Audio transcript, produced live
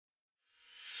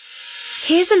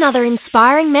Here's another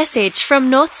inspiring message from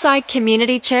Northside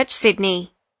Community Church,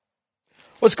 Sydney.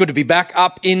 Well, it's good to be back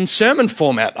up in sermon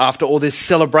format after all this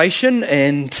celebration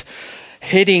and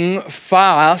heading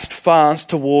fast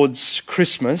towards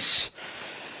Christmas.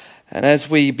 And as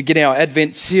we begin our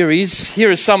Advent series,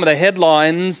 here are some of the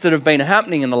headlines that have been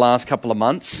happening in the last couple of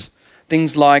months.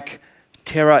 Things like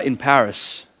terror in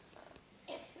Paris,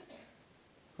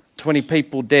 20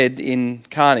 people dead in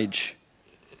carnage,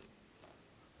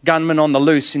 gunmen on the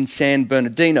loose in San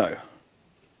Bernardino,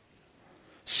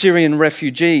 Syrian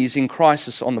refugees in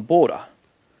crisis on the border.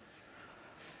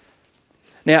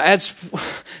 Now, as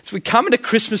we come into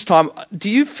Christmas time, do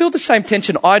you feel the same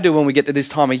tension I do when we get to this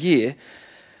time of year?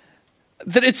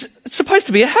 That it's supposed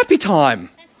to be a happy time.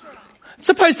 That's right. It's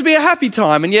supposed to be a happy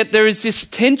time, and yet there is this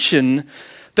tension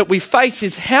that we face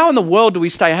is how in the world do we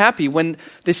stay happy when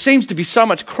there seems to be so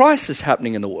much crisis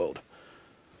happening in the world?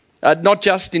 Not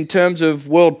just in terms of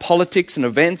world politics and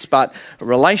events, but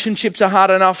relationships are hard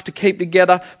enough to keep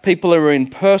together. People are in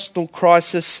personal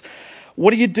crisis. What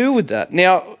do you do with that?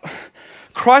 Now,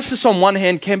 crisis on one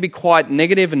hand can be quite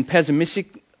negative and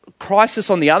pessimistic. Crisis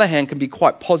on the other hand can be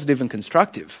quite positive and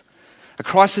constructive. A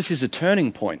crisis is a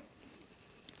turning point.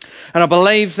 And I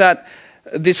believe that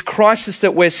this crisis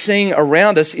that we're seeing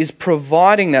around us is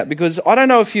providing that, because I don't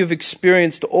know if you've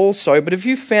experienced also, but have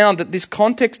you found that this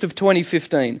context of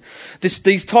 2015,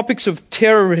 these topics of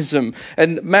terrorism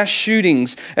and mass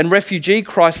shootings and refugee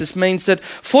crisis means that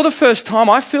for the first time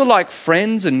I feel like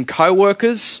friends and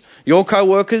co-workers, your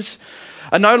co-workers,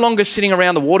 are no longer sitting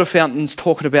around the water fountains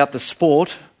talking about the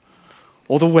sport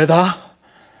or the weather,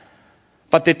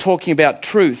 but they're talking about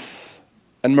truth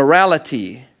and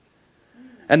morality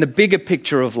and the bigger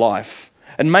picture of life,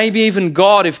 and maybe even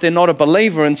God if they're not a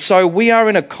believer. And so we are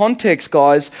in a context,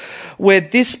 guys, where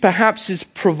this perhaps is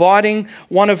providing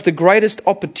one of the greatest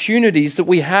opportunities that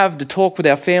we have to talk with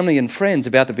our family and friends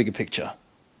about the bigger picture,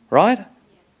 right?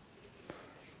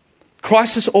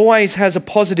 Crisis always has a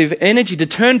positive energy to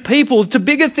turn people to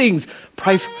bigger things.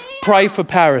 Pray for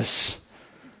Paris.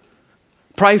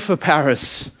 Pray for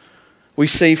Paris. We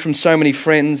see from so many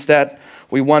friends that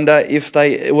we wonder if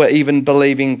they were even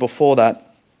believing before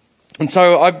that. And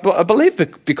so I believe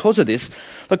because of this,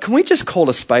 look, can we just call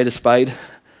a spade a spade?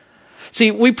 See,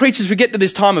 we preachers, we get to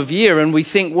this time of year and we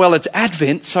think, well, it's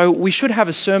Advent, so we should have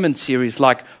a sermon series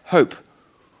like Hope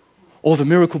or the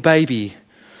Miracle Baby.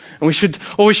 And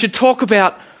we should talk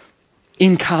about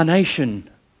incarnation,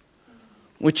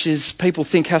 which is people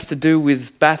think has to do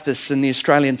with Bathurst and the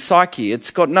Australian psyche.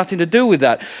 It's got nothing to do with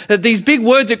that. These big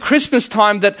words at Christmas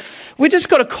time that we just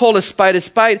got to call a spade a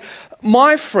spade.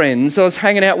 My friends I was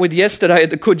hanging out with yesterday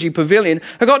at the Coogee Pavilion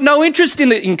have got no interest in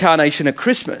the incarnation at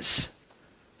Christmas.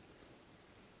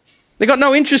 They got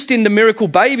no interest in the miracle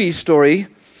baby story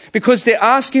because they're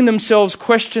asking themselves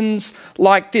questions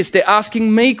like this. They're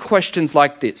asking me questions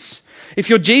like this. If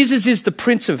your Jesus is the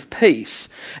Prince of Peace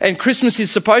and Christmas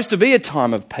is supposed to be a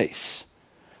time of peace,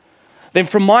 then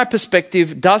from my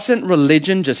perspective, doesn't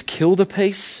religion just kill the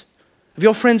peace? Have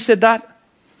your friends said that?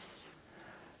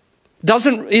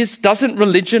 Doesn't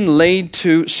religion lead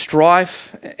to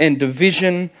strife and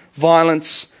division,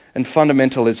 violence and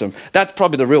fundamentalism? That's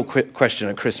probably the real question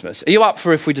at Christmas. Are you up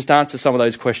for if we just answer some of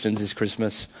those questions this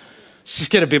Christmas? Let's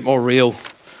just get a bit more real.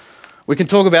 We can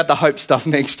talk about the hope stuff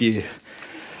next year.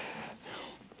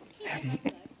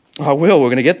 I will. We're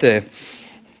going to get there.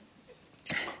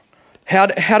 How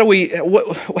do we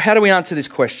answer this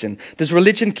question? Does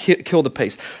religion kill the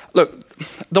peace? Look,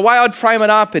 the way I'd frame it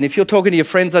up, and if you're talking to your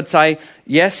friends, I'd say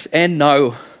yes and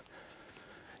no.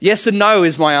 Yes and no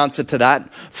is my answer to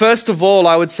that. First of all,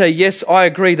 I would say yes, I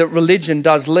agree that religion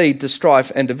does lead to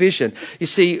strife and division. You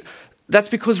see, that's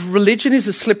because religion is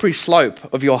a slippery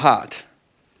slope of your heart.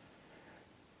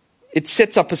 It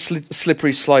sets up a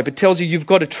slippery slope. It tells you you've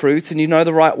got a truth and you know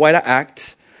the right way to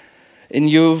act. And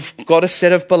you've got a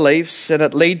set of beliefs, and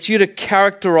it leads you to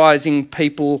characterizing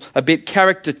people a bit,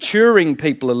 caricaturing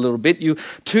people a little bit. You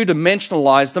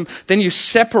two-dimensionalize them, then you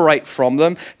separate from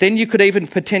them. Then you could even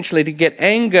potentially to get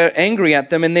angry at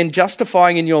them and then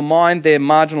justifying in your mind their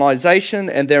marginalization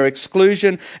and their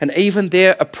exclusion and even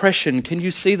their oppression. Can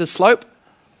you see the slope?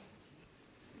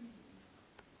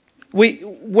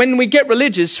 When we get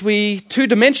religious, we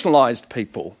two-dimensionalized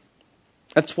people.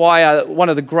 That's why one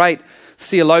of the great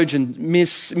theologian,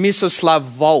 Miroslav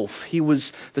Volf, he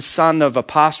was the son of a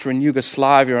pastor in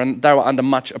Yugoslavia and they were under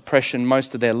much oppression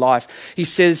most of their life. He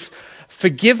says,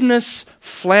 forgiveness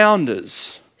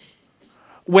flounders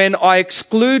when I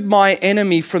exclude my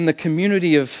enemy from the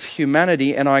community of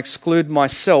humanity and I exclude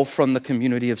myself from the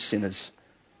community of sinners.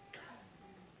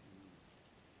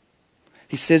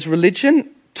 He says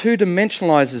religion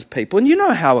two-dimensionalizes people. And you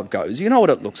know how it goes. You know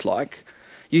what it looks like.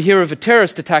 You hear of a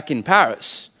terrorist attack in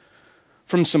Paris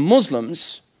from some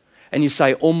Muslims, and you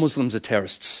say all Muslims are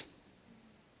terrorists.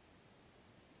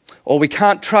 Or we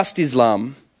can't trust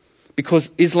Islam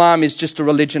because Islam is just a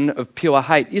religion of pure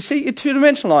hate. You see, you're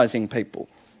two-dimensionalizing people.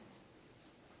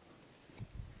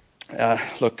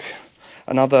 Look,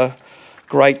 another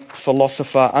great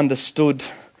philosopher understood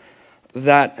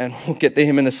that, and we'll get to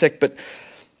him in a sec, but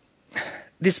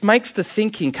this makes the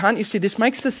thinking, can't you see, this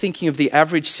makes the thinking of the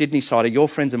average Sydney-sider, your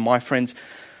friends and my friends,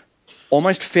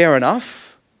 almost fair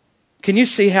enough. Can you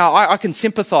see how I can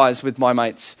sympathise with my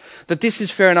mates, that this is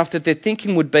fair enough, that their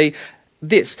thinking would be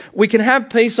this: we can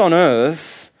have peace on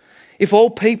earth if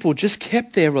all people just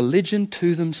kept their religion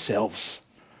to themselves.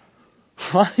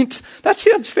 Right? That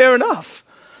sounds fair enough.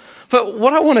 But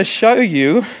what I want to show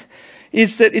you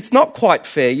is that it's not quite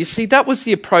fair. You see, that was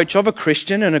the approach of a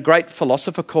Christian and a great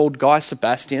philosopher called Guy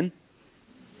Sebastian.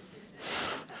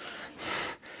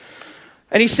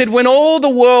 And he said, when all the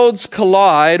worlds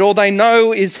collide, all they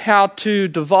know is how to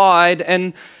divide,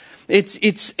 and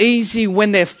it's easy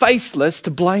when they're faithless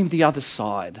to blame the other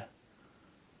side.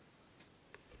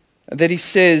 That he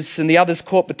says, and the others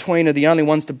caught between are the only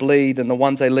ones to bleed, and the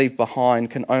ones they leave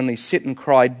behind can only sit and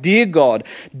cry, dear God,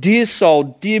 dear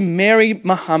soul, dear Mary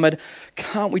Muhammad,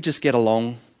 can't we just get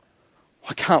along?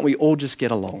 Why can't we all just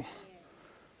get along?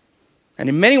 And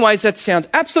in many ways that sounds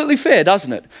absolutely fair,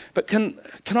 doesn't it? But can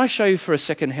I show you for a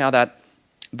second how that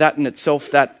in itself,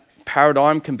 that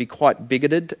paradigm can be quite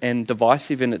bigoted and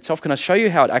divisive in itself? Can I show you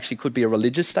how it actually could be a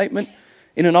religious statement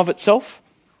in and of itself?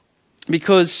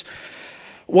 Because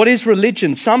what is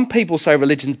religion? Some people say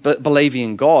religion's believing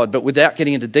in God, but without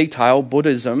getting into detail,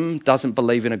 Buddhism doesn't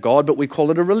believe in a God, but we call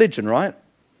it a religion, right?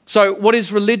 So what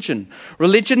is religion?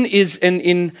 Religion is an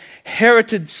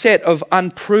inherited set of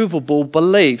unprovable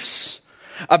beliefs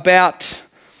about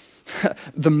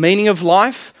the meaning of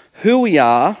life, who we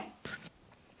are,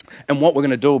 and what we're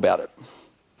going to do about it.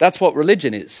 That's what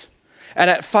religion is.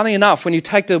 And funny enough, when you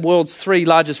take the world's three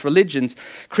largest religions,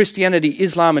 Christianity,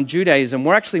 Islam and Judaism,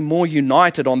 we're actually more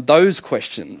united on those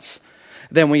questions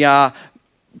than we are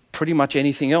pretty much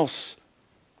anything else.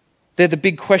 They're the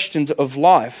big questions of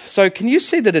life. So can you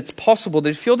see that it's possible that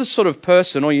if you're the sort of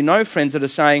person, or you know friends that are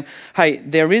saying, hey,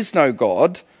 there is no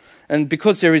God, and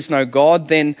because there is no God,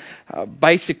 then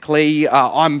basically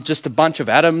I'm just a bunch of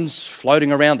atoms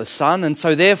floating around the sun, and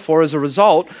so therefore as a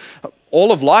result,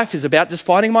 all of life is about just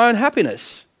finding my own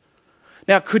happiness.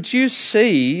 Now, could you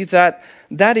see that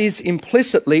that is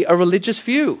implicitly a religious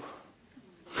view?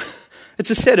 It's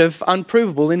a set of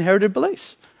unprovable inherited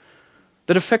beliefs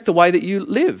that affect the way that you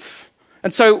live.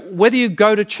 And so whether you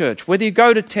go to church, whether you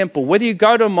go to temple, whether you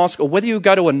go to a mosque, or whether you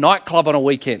go to a nightclub on a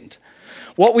weekend,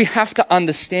 what we have to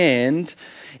understand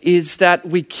is that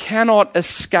we cannot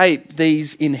escape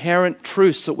these inherent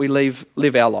truths that we live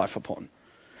our life upon.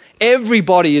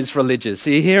 Everybody is religious.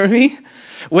 Are you hearing me?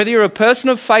 Whether you're a person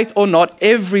of faith or not,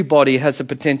 everybody has the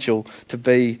potential to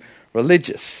be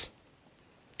religious.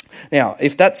 Now,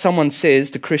 if that someone says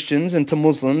to Christians and to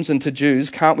Muslims and to Jews,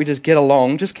 can't we just get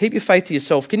along? Just keep your faith to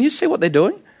yourself. Can you see what they're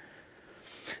doing?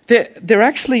 They're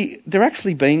actually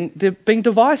being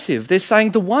divisive. They're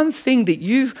saying the one thing that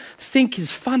you think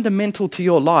is fundamental to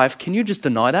your life, can you just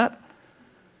deny that?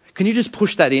 Can you just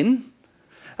push that in?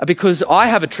 Because I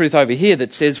have a truth over here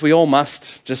that says we all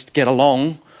must just get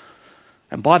along.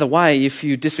 And by the way, if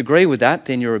you disagree with that,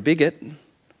 then you're a bigot.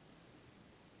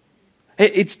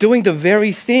 It's doing the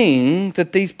very thing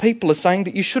that these people are saying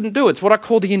that you shouldn't do. It's what I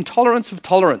call the intolerance of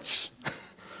tolerance.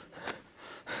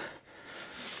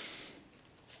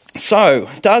 So,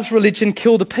 does religion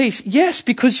kill the peace? Yes,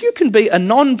 because you can be a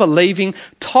non-believing,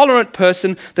 tolerant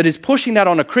person that is pushing that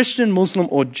on a Christian, Muslim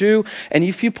or Jew, and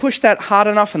if you push that hard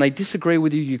enough and they disagree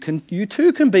with you, you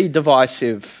too can be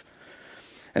divisive.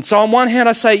 And so on one hand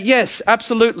I say, yes,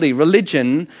 absolutely,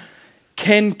 religion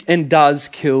can and does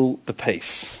kill the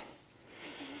peace.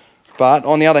 But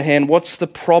on the other hand, what's the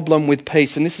problem with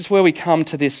peace? And this is where we come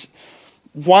to this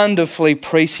wonderfully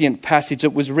prescient passage that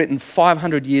was written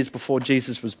 500 years before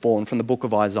Jesus was born, from the book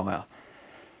of Isaiah.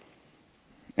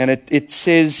 And it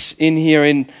says in here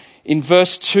in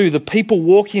verse 2, the people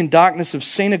walking in darkness have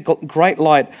seen a great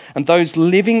light, and those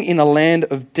living in a land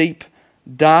of deep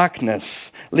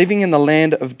darkness. Living in the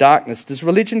land of darkness. Does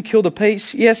religion kill the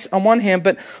peace? Yes, on one hand,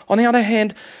 but on the other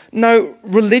hand, no,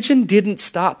 religion didn't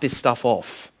start this stuff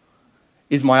off,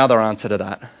 is my other answer to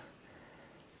that.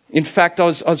 In fact, I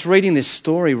was reading this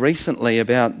story recently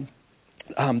about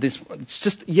this. It's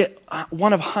just yet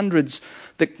one of hundreds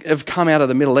that have come out of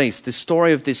the Middle East. This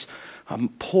story of this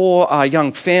poor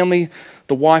young family.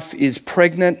 The wife is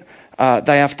pregnant.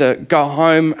 They have to go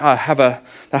home, they have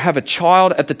a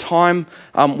child. At the time,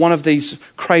 one of these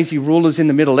crazy rulers in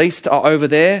the Middle East are over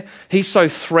there. He's so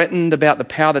threatened about the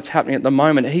power that's happening at the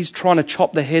moment. He's trying to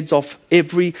chop the heads off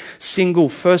every single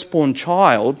firstborn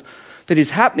child that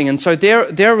is happening. And so they're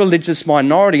a religious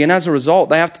minority. And as a result,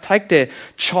 they have to take their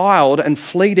child and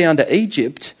flee down to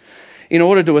Egypt in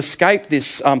order to escape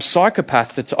this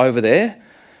psychopath that's over there.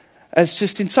 It's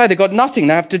just insane. They've got nothing.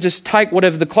 They have to just take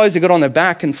whatever the clothes they got on their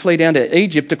back and flee down to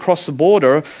Egypt across the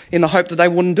border in the hope that they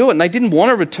wouldn't do it. And they didn't want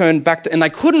to return back, and they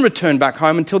couldn't return back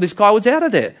home until this guy was out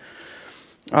of there.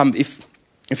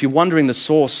 If you're wondering the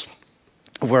source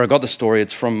of where I got the story,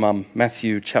 it's from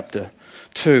Matthew chapter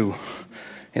 2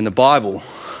 in the Bible.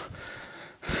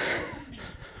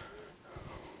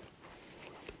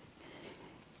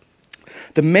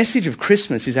 The message of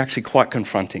Christmas is actually quite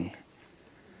confronting.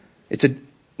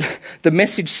 The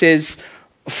message says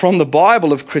from the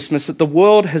Bible of Christmas that the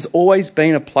world has always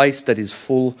been a place that is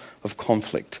full of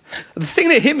conflict. The thing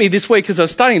that hit me this week as I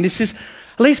was studying this is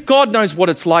at least God knows what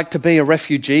it's like to be a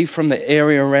refugee from the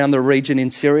area around the region in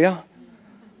Syria.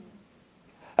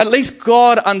 At least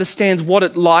God understands what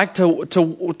it's like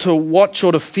to watch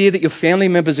or to fear that your family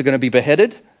members are going to be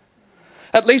beheaded.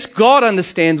 At least God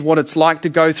understands what it's like to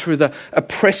go through the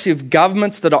oppressive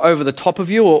governments that are over the top of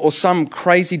you, or some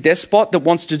crazy despot that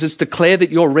wants to just declare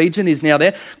that your region is now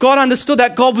there. God understood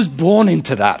that. God was born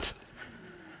into that.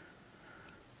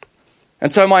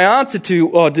 And so my answer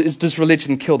to, does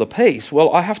religion kill the peace?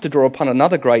 Well, I have to draw upon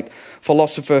another great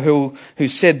philosopher who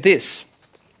said this.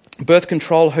 Birth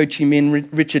control, Ho Chi Minh,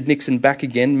 Richard Nixon back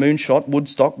again, moonshot,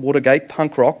 Woodstock, Watergate,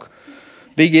 punk rock.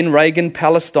 Begin Reagan,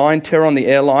 Palestine, terror on the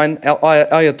airline,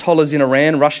 Ayatollahs in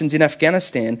Iran, Russians in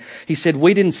Afghanistan. He said,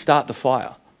 we didn't start the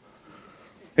fire.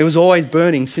 It was always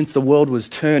burning since the world was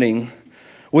turning.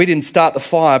 We didn't start the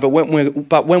fire, but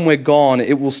when we're gone,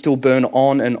 it will still burn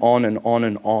on and on and on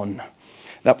and on.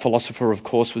 That philosopher, of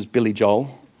course, was Billy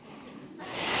Joel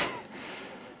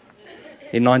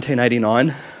in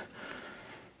 1989.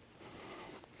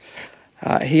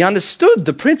 He understood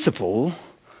the principle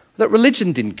that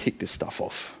religion didn't kick this stuff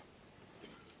off.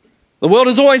 The world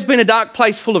has always been a dark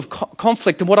place full of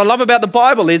conflict. And what I love about the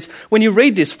Bible is when you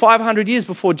read this 500 years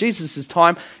before Jesus'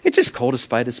 time, it just called a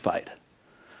spade a spade.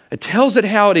 It tells it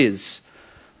how it is.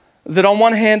 That on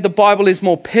one hand, the Bible is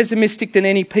more pessimistic than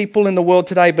any people in the world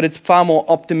today, but it's far more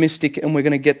optimistic, and we're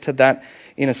going to get to that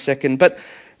in a second. But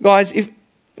guys,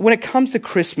 when it comes to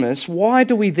Christmas, why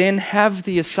do we then have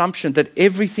the assumption that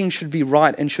everything should be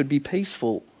right and should be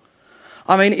peaceful?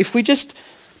 I mean, if we just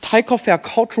take off our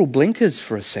cultural blinkers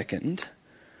for a second,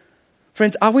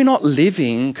 friends, are we not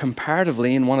living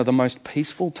comparatively in one of the most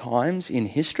peaceful times in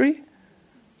history?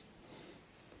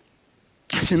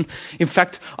 In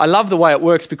fact, I love the way it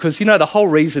works because, the whole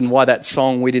reason why that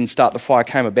song, We Didn't Start the Fire,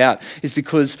 came about is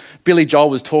because Billy Joel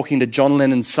was talking to John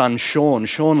Lennon's son, Sean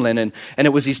Lennon, and it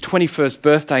was his 21st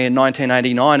birthday in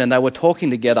 1989, and they were talking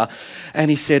together,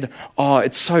 and he said,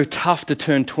 it's so tough to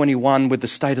turn 21 with the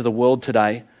state of the world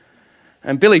today.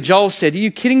 And Billy Joel said, are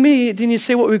you kidding me? Didn't you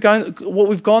see what we've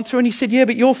gone through? And he said, yeah,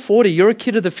 but you're 40. You're a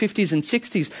kid of the 50s and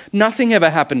 60s. Nothing ever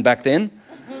happened back then.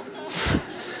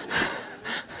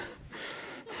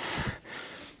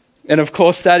 And of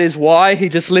course, that is why he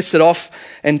just lists it off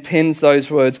and pens those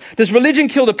words. Does religion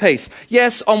kill the peace?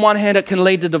 Yes, on one hand, it can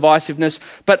lead to divisiveness.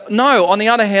 But no, on the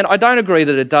other hand, I don't agree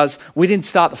that it does. We didn't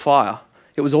start the fire.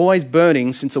 It was always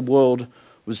burning since the world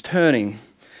was turning.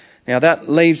 Now, that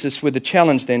leaves us with a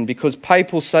challenge then, because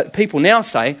people now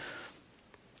say,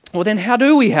 well, then how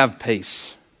do we have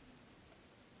peace?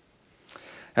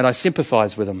 And I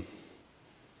sympathise with them.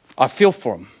 I feel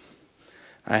for them.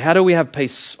 How do we have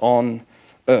peace on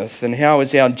earth, and how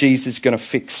is our Jesus going to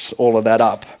fix all of that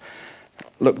up?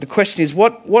 Look, the question is,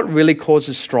 what really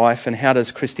causes strife, and how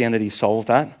does Christianity solve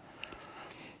that?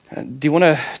 Do you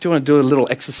want to do a little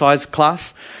exercise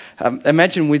class?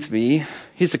 Imagine with me,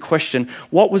 here's the question: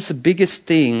 what was the biggest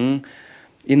thing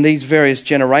in these various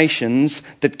generations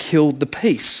that killed the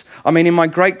peace? I mean, in my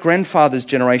great-grandfather's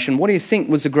generation, what do you think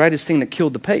was the greatest thing that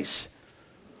killed the peace?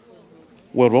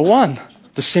 World War I,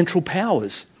 the Central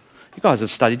Powers. You guys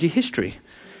have studied your history.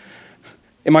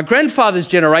 In my grandfather's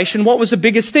generation, what was the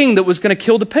biggest thing that was going to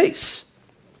kill the peace?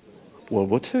 World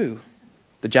War II,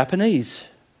 the Japanese.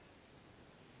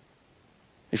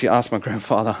 If you ask my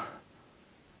grandfather.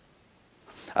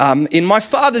 In my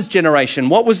father's generation,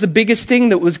 what was the biggest thing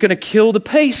that was going to kill the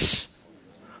peace?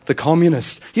 The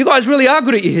communists. You guys really are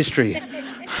good at your history.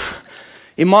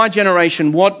 In my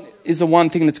generation, what is the one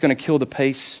thing that's going to kill the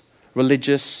peace?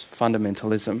 Religious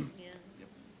fundamentalism.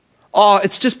 Oh,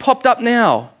 it's just popped up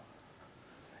now.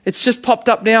 It's just popped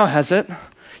up now, has it?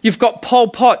 You've got Pol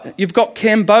Pot, you've got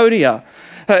Cambodia,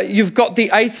 you've got the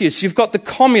atheists, you've got the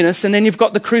communists, and then you've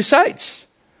got the Crusades.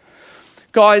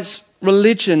 Guys,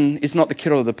 religion is not the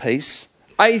killer of the peace.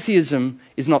 Atheism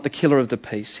is not the killer of the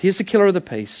peace. Here's the killer of the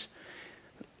peace.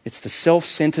 It's the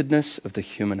self-centeredness of the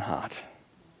human heart.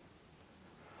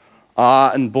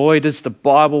 And boy, does the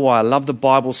Bible, I love the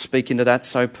Bible, speak into that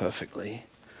so perfectly.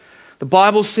 The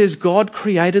Bible says God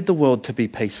created the world to be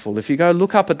peaceful. If you go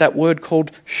look up at that word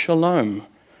called shalom,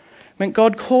 I mean,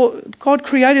 God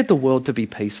created the world to be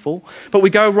peaceful. But we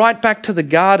go right back to the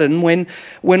garden when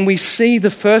we see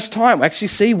the first time, we actually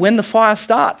see when the fire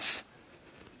starts.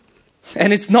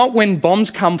 And it's not when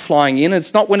bombs come flying in.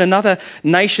 It's not when another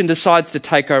nation decides to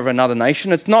take over another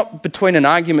nation. It's not between an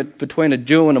argument between a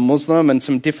Jew and a Muslim and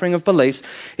some differing of beliefs.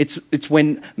 It's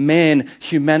when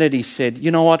humanity said, you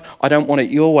know what? I don't want it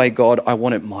your way, God. I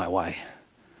want it my way.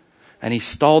 And he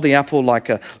stole the apple like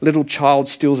a little child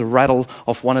steals a rattle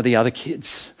off one of the other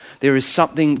kids. There is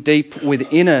something deep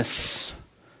within us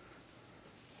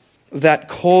that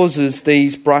causes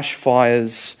these brush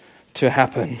fires to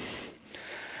happen.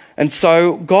 And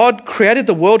so God created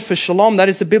the world for shalom. That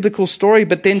is the biblical story.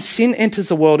 But then sin enters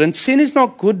the world. And sin is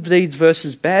not good deeds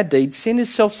versus bad deeds. Sin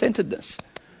is self-centeredness.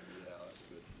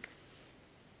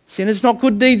 Sin is not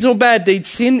good deeds or bad deeds.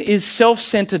 Sin is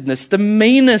self-centeredness, the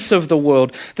meanness of the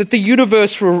world, that the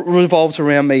universe revolves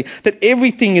around me, that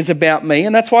everything is about me.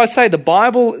 And that's why I say the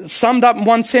Bible summed up in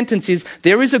one sentence is,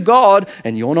 there is a God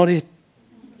and you're not it.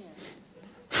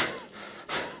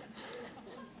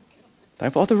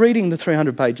 Don't bother reading the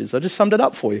 300 pages. I just summed it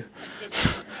up for you.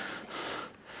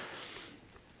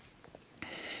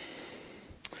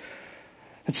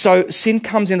 And so sin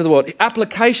comes into the world.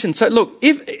 Application. So look,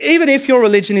 even if your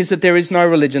religion is that there is no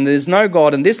religion, there is no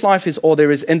God, and this life is all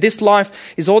there is, and this life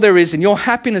is all there is, and your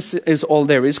happiness is all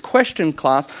there is, question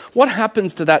class, what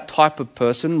happens to that type of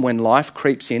person when life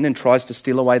creeps in and tries to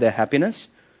steal away their happiness?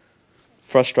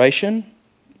 Frustration.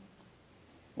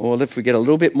 Or if we get a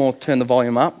little bit more, turn the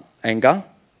volume up. Anger.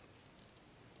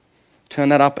 Turn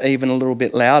that up even a little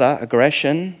bit louder.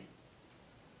 Aggression.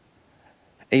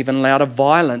 Even louder,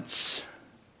 violence.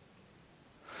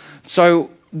 So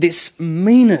this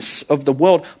meanness of the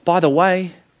world, by the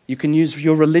way, you can use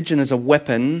your religion as a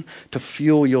weapon to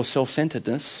fuel your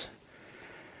self-centeredness.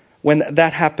 When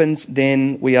that happens,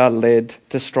 then we are led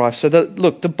to strife. So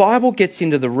the Bible gets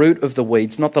into the root of the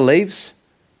weeds, not the leaves.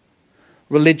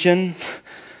 Religion,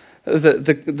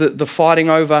 the fighting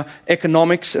over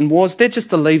economics and wars, they're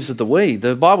just the leaves of the weed.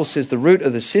 The Bible says the root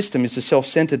of the system is the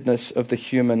self-centeredness of the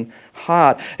human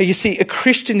heart. You see, a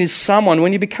Christian is someone,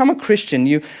 when you become a Christian,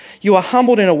 you are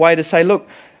humbled in a way to say, look,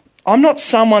 I'm not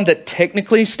someone that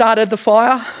technically started the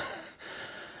fire,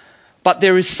 but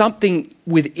there is something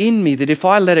within me that if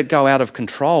I let it go out of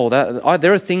control, there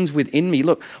are things within me.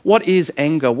 Look, what is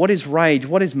anger? What is rage?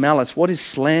 What is malice? What is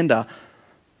slander?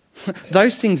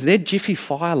 Those things, they're jiffy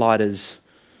firelighters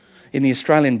in the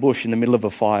Australian bush in the middle of a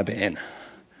fire ban.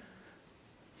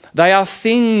 They are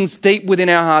things deep within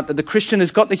our heart that the Christian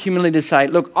has got the humility to say,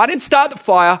 look, I didn't start the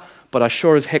fire, but I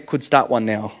sure as heck could start one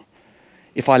now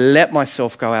if I let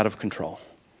myself go out of control.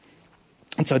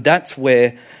 And so that's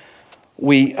where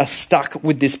we are stuck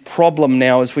with this problem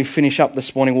now as we finish up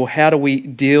this morning. Well, how do we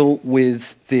deal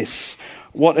with this?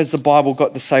 What has the Bible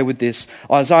got to say with this?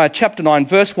 Isaiah chapter 9,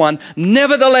 verse 1,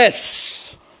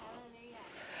 nevertheless,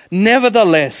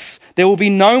 there will be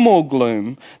no more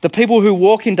gloom. The people who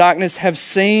walk in darkness have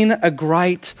seen a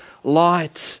great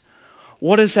light.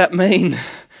 What does that mean?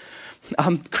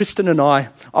 Kristen and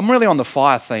I'm really on the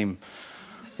fire theme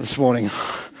this morning.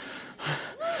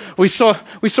 We saw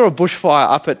a bushfire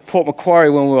up at Port Macquarie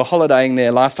when we were holidaying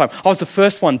there last time. I was the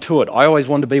first one to it. I always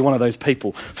wanted to be one of those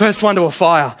people. First one to a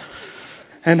fire.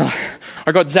 And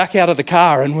I got Zach out of the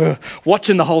car and we're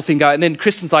watching the whole thing go. And then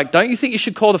Kristen's like, don't you think you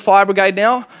should call the fire brigade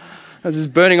now? As it's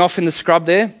burning off in the scrub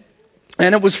there.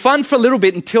 And it was fun for a little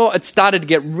bit until it started to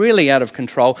get really out of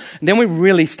control. And then we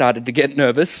really started to get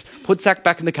nervous. Put Zach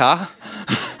back in the car.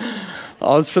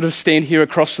 I was sort of stand here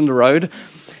across from the road.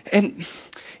 And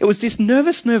it was this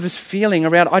nervous feeling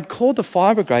around, I'd called the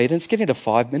fire brigade and it's getting to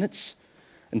 5 minutes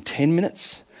and 10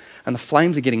 minutes. And the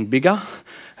flames are getting bigger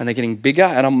and they're getting bigger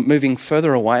and I'm moving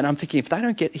further away and I'm thinking, if they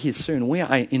don't get here soon, we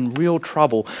are in real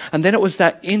trouble. And then it was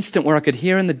that instant where I could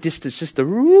hear in the distance just the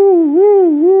woo, woo,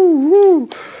 woo, woo.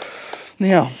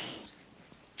 Now,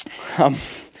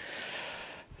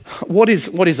 what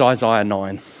is Isaiah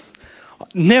 9?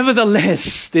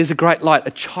 Nevertheless, there's a great light.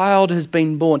 A child has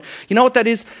been born. You know what that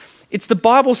is? It's the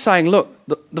Bible saying, look,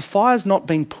 the fire's not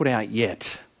been put out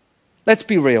yet. Let's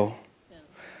be real.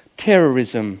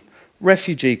 Terrorism,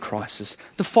 refugee crisis,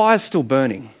 the fire's still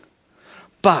burning.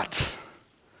 But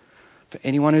for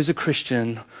anyone who's a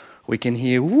Christian, we can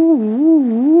hear, woo, woo,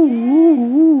 woo,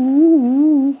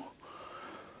 woo, woo.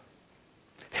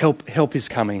 Help is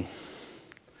coming.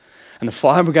 And the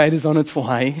fire brigade is on its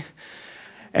way.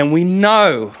 And we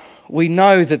know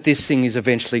that this thing is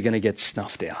eventually going to get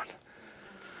snuffed out.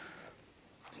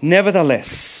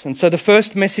 Nevertheless, and so the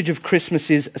first message of Christmas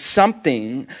is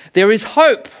there is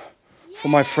hope for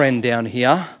my friend down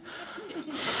here.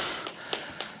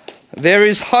 There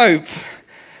is hope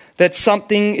that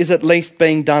something is at least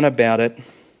being done about it.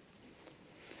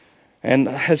 And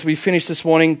as we finish this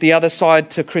morning, the other side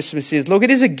to Christmas is, look, it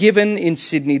is a given in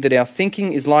Sydney that our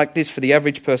thinking is like this for the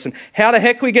average person. How the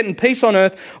heck are we getting peace on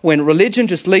earth when religion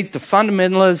just leads to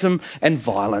fundamentalism and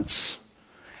violence?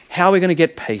 How are we going to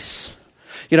get peace?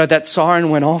 You know, that siren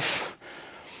went off.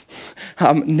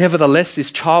 Nevertheless,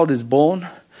 this child is born.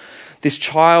 This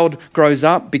child grows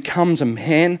up, becomes a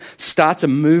man, starts a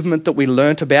movement that we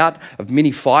learnt about of mini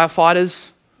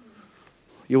firefighters.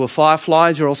 You were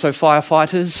fireflies, you're also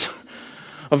firefighters.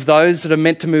 Of those that are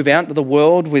meant to move out into the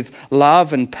world with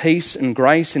love and peace and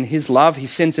grace and his love. He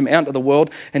sends him out into the world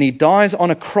and he dies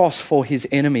on a cross for his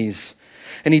enemies.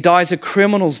 And he dies a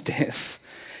criminal's death.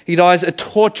 He dies a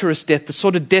torturous death, the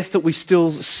sort of death that we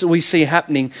see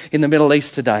happening in the Middle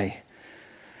East today.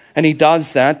 And he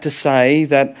does that to say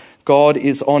that God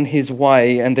is on his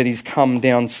way and that he's come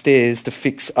downstairs to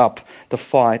fix up the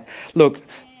fight. Look,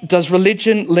 does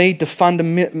religion lead to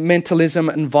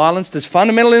fundamentalism and violence? Does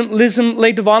fundamentalism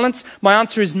lead to violence? My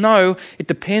answer is no. It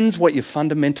depends what your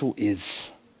fundamental is.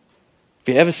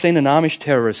 Have you ever seen an Amish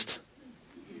terrorist?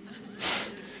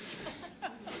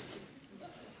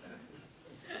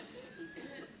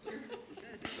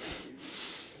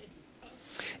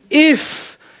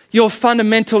 If your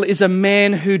fundamental is a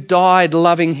man who died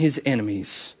loving his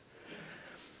enemies,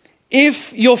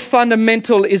 if your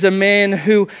fundamental is a man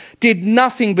who did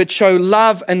nothing but show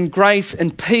love and grace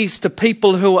and peace to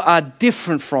people who are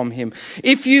different from him,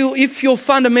 if your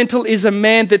fundamental is a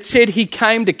man that said he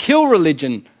came to kill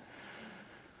religion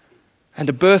and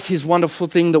to birth his wonderful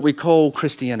thing that we call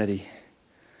Christianity,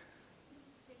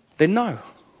 then no.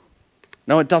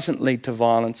 No, it doesn't lead to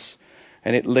violence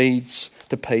and it leads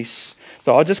to peace.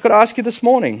 So I just got to ask you this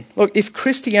morning, look, if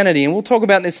Christianity, and we'll talk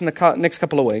about this in the next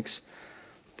couple of weeks,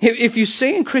 if you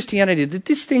see in Christianity that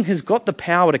this thing has got the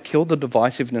power to kill the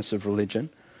divisiveness of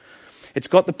religion, it's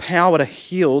got the power to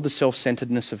heal the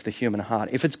self-centeredness of the human heart.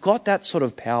 If it's got that sort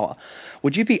of power,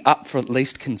 would you be up for at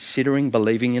least considering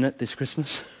believing in it this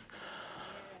Christmas?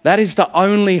 That is the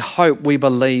only hope we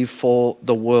believe for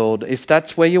the world. If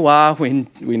that's where you are, we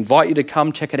invite you to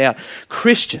come check it out.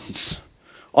 Christians,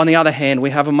 on the other hand, we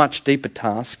have a much deeper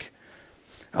task.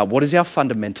 What is our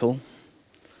fundamental?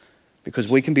 Because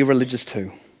we can be religious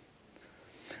too.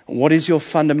 What is your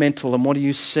fundamental and what do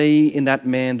you see in that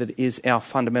man that is our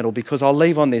fundamental? Because I'll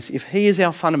leave on this. If he is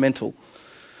our fundamental,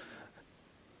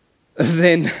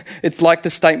 then it's like the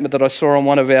statement that I saw on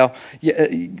one of our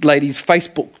ladies'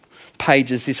 Facebook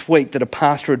pages this week that a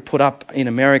pastor had put up in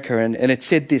America, and it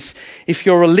said this: if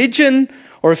your religion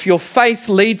or if your faith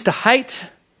leads to hate,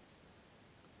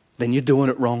 then you're doing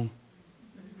it wrong.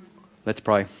 Let's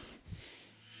pray.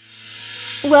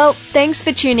 Well, thanks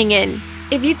for tuning in.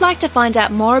 If you'd like to find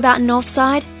out more about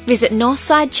Northside, visit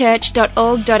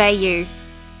northsidechurch.org.au.